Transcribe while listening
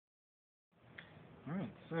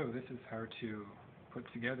Alright, so this is how to put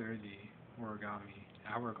together the Origami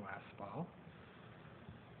Hourglass ball.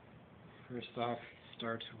 First off,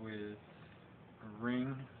 start with a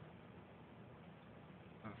ring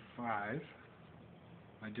of 5.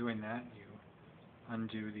 By doing that, you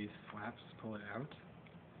undo these flaps, pull it out,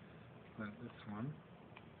 let this one,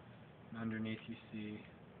 and underneath you see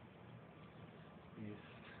these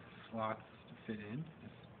slots to fit in.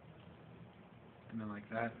 Just come in like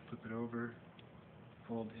that, flip it over,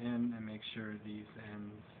 fold in, and make sure these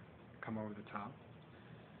ends come over the top.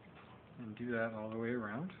 And do that all the way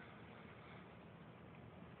around.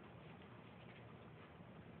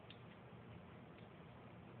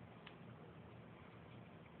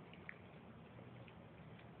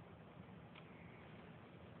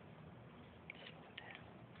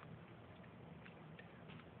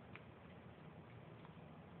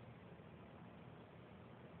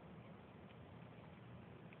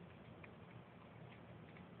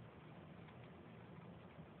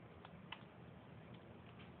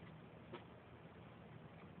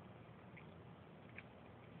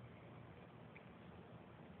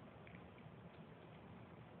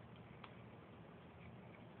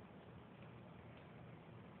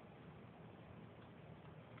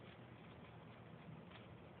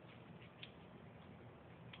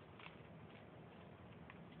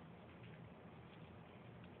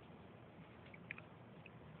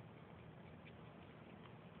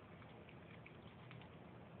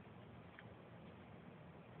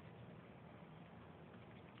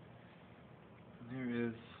 There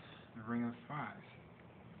is the ring of 5.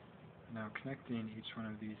 Now connecting each one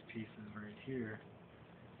of these pieces right here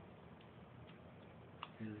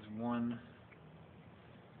is one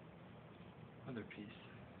other piece,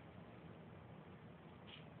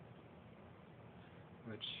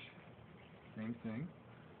 which, same thing,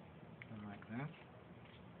 and like that,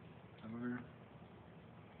 over,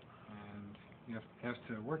 and you have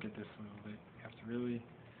to work at this a little bit. You have to really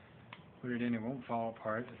put it in. It won't fall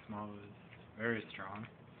apart. This model is very strong.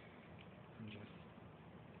 And just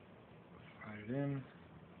slide it in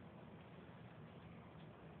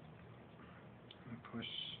and push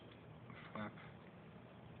the flap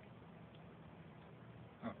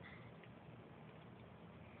up.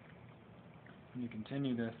 And you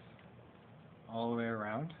continue this all the way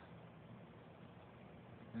around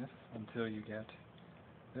this until you get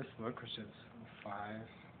this look, which is 5,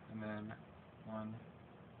 and then 1,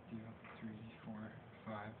 2, 3, 4,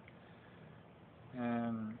 5.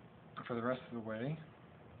 And for the rest of the way,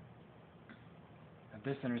 at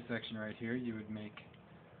this intersection right here, you would make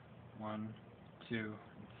 1, 2, and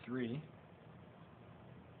 3.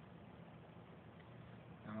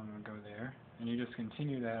 That one would go there. And you just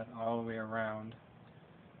continue that all the way around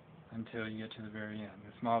until you get to the very end.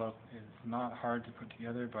 This model is not hard to put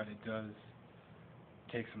together, but it does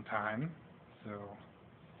take some time. So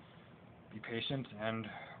be patient and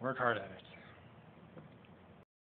work hard at it.